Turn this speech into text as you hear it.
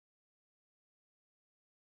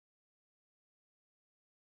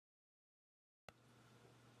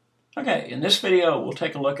Okay, in this video we'll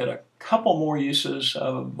take a look at a couple more uses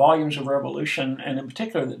of volumes of revolution, and in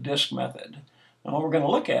particular the disk method. And what we're going to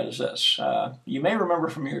look at is this. You may remember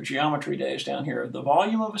from your geometry days down here, the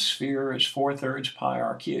volume of a sphere is 4/3 pi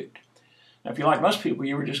r cubed. Now if you're like most people,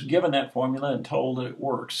 you were just given that formula and told that it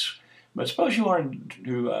works. But suppose you wanted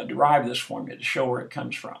to derive this formula to show where it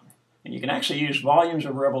comes from. And you can actually use volumes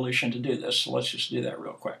of revolution to do this, so let's just do that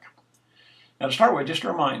real quick. Now to start with, just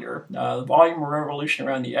a reminder, the volume of revolution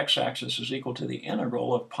around the x-axis is equal to the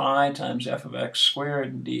integral of pi times f of x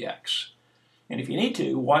squared dx. And if you need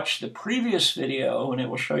to, watch the previous video and it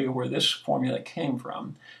will show you where this formula came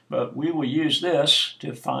from. But we will use this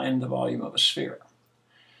to find the volume of a sphere.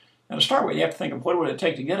 Now to start with, you have to think of what would it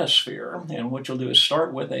take to get a sphere, and what you'll do is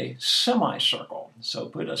start with a semicircle. So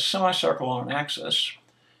put a semicircle on an axis,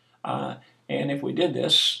 and if we did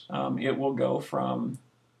this, it will go from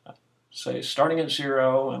say starting at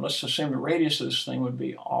 0, and let's assume the radius of this thing would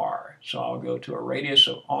be r. So I'll go to a radius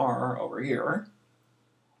of r over here.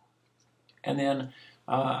 And then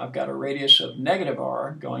I've got a radius of negative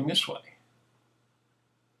r going this way.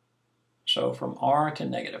 So from r to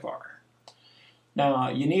negative r. Now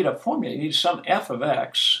you need a formula, you need some f of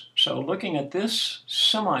x. So looking at this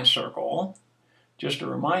semicircle, just a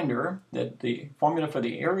reminder that the formula for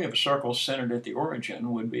the area of a circle centered at the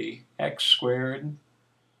origin would be x squared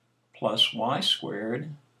plus y squared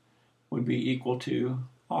would be equal to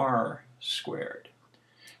r squared.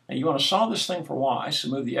 Now you want to solve this thing for y, so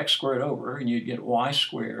move the x squared over and you'd get y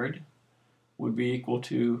squared would be equal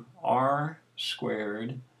to r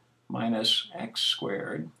squared minus x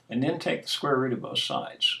squared, and then take the square root of both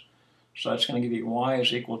sides. So that's going to give you y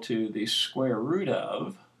is equal to the square root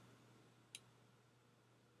of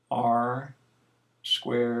r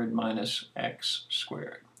squared minus x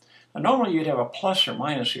squared. Now normally you'd have a plus or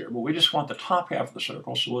minus here, but we just want the top half of the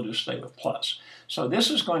circle, so we'll just stay with plus. So this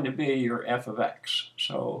is going to be your f of x.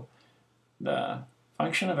 So the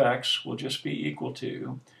function of x will just be equal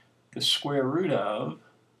to the square root of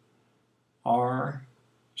r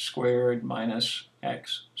squared minus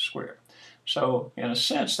x squared. So in a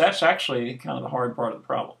sense, that's actually kind of the hard part of the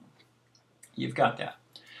problem. You've got that.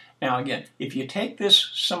 Now again, if you take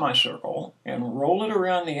this semicircle and roll it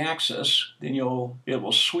around the axis, then it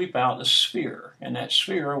will sweep out a sphere, and that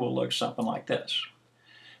sphere will look something like this.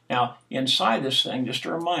 Now inside this thing, just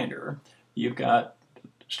a reminder, you've got,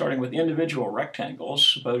 starting with individual rectangles,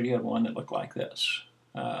 suppose you had one that looked like this.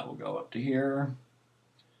 We'll go up to here,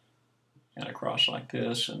 and across like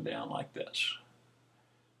this, and down like this.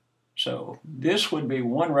 So this would be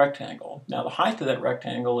one rectangle. Now the height of that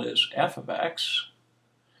rectangle is f of x,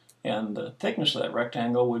 and the thickness of that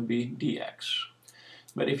rectangle would be dx.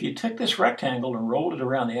 But if you took this rectangle and rolled it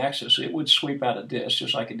around the axis, it would sweep out a disk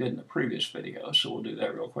just like it did in the previous video. So we'll do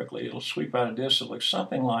that real quickly. It'll sweep out a disk that looks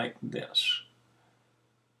something like this.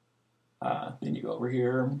 Then you go over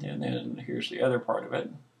here, and then here's the other part of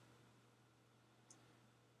it.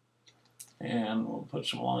 And we'll put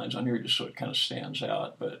some lines on here just so it kind of stands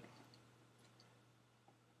out.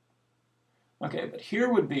 Okay, but here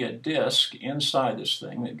would be a disk inside this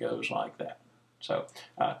thing that goes like that. So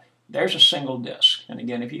there's a single disk. And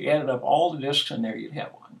again, if you added up all the disks in there, you'd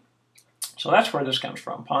have one. So that's where this comes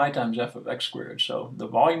from, pi times f of x squared. So the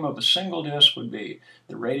volume of a single disk would be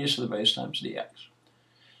the radius of the base times dx.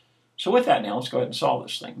 So with that now, let's go ahead and solve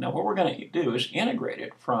this thing. Now what we're going to do is integrate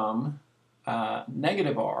it from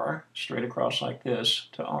negative r, straight across like this,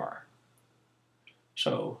 to r.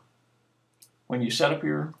 So when you set up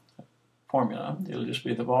your formula, it'll just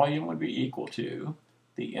be the volume would be equal to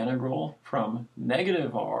the integral from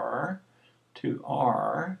negative r to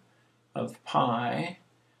r of pi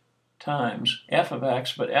times f of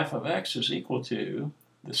x, but f of x is equal to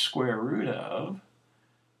the square root of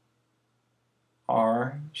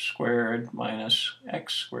r squared minus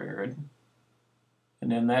x squared, and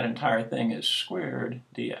then that entire thing is squared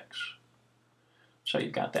dx. So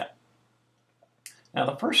you've got that. Now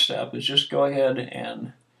the first step is just go ahead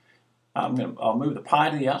and I'll move the pi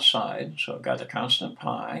to the outside, so I've got the constant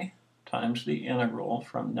pi times the integral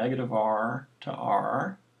from negative r to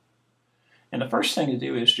r. And the first thing to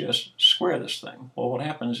do is just square this thing. Well, what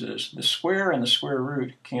happens is the square and the square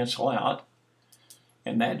root cancel out,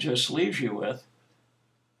 and that just leaves you with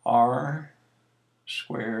r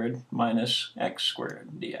squared minus x squared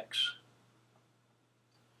dx.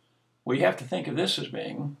 We have to think of this as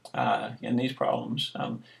being, in these problems,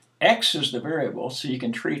 x is the variable, so you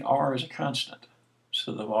can treat r as a constant.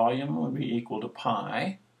 So the volume would be equal to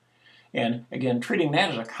pi. And again, treating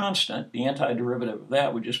that as a constant, the antiderivative of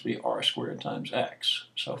that would just be r squared times x.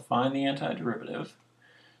 So find the antiderivative.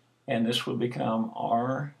 and this would become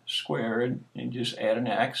r squared, and just add an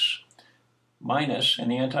x, minus,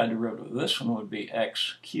 and the antiderivative of this one would be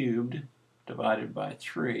x cubed divided by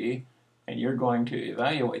 3, and you're going to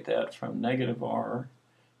evaluate that from negative r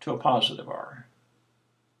to a positive r.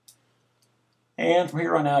 And from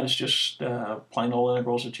here on out, it's just plain old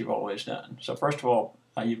integrals that you've always done. So first of all,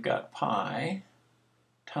 you've got pi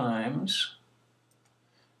times,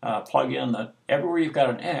 plug in everywhere you've got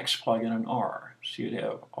an x, plug in an r. So you'd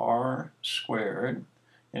have r squared,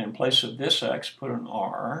 and in place of this x, put an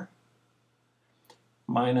r,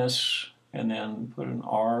 minus, and then put an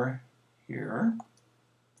r here,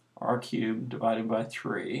 r cubed divided by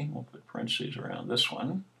 3. We'll put parentheses around this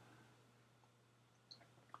one.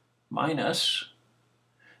 Minus,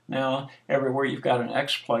 now everywhere you've got an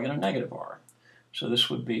x, plug in a negative r. So this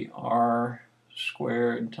would be r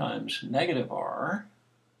squared times negative r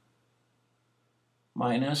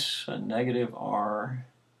minus a negative r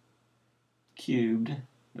cubed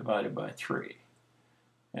divided by 3.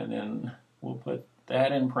 And then we'll put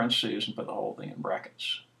that in parentheses and put the whole thing in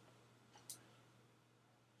brackets.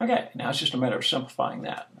 Okay, now it's just a matter of simplifying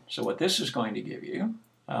that. So what this is going to give you,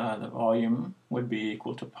 the volume would be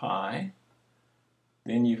equal to pi.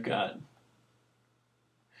 Then you've got,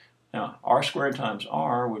 now r squared times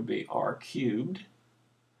r would be r cubed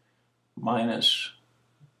minus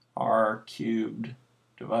r cubed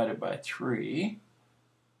divided by 3.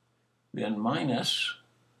 Then minus,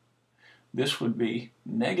 this would be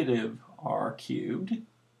negative r cubed.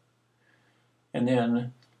 And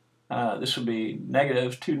then this would be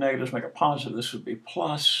negative, two negatives make a positive. This would be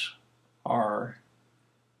plus r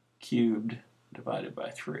cubed divided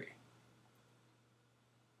by 3.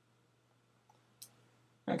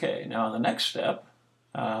 Okay, now in the next step,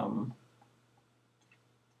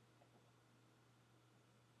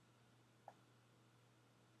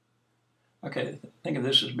 okay, think of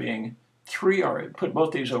this as being 3r, put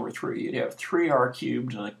both these over 3. You'd have 3r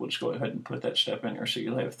cubed, and we'll just go ahead and put that step in here. So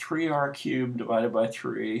you'll have 3r cubed divided by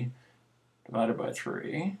 3, divided by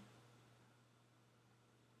 3.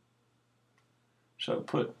 So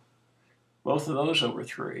put both of those over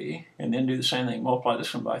 3, and then do the same thing. Multiply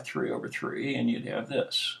this one by 3 over 3, and you'd have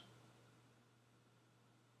this.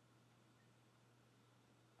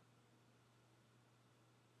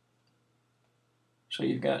 So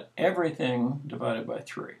you've got everything divided by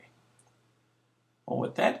 3. Well,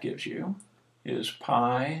 what that gives you is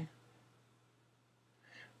pi,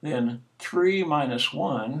 then 3 minus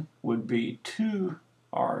 1 would be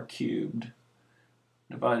 2r cubed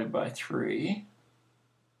divided by 3,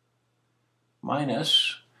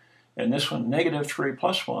 minus, and this one, negative 3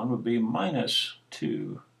 plus 1 would be minus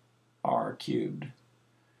 2r cubed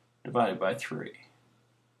divided by 3.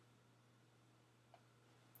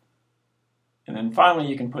 And then finally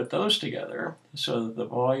you can put those together so that the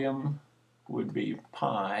volume would be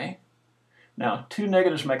pi. Now, two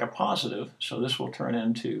negatives make a positive, so this will turn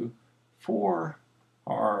into 4r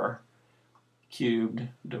cubed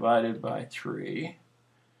divided by 3.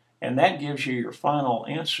 And that gives you your final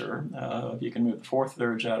answer. You can move the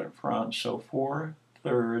 4/3 out in front, so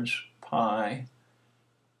 4/3 pi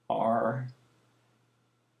r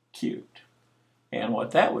cubed. And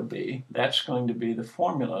what that would be, that's going to be the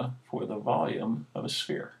formula for the volume of a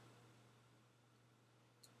sphere.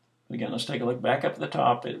 Again, let's take a look back up at the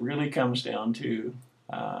top. It really comes down to,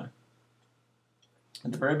 at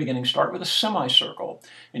the very beginning, start with a semicircle.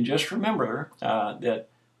 And just remember that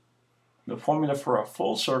the formula for a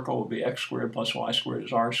full circle will be x squared plus y squared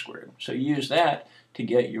is r squared. So you use that to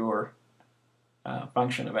get your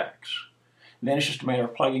function of x. And then it's just a matter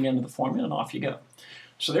of plugging into the formula and off you go.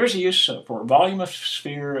 So there's a use for volume of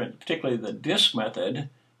sphere, and particularly the disk method,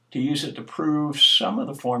 to use it to prove some of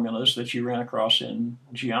the formulas that you ran across in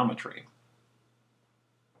geometry.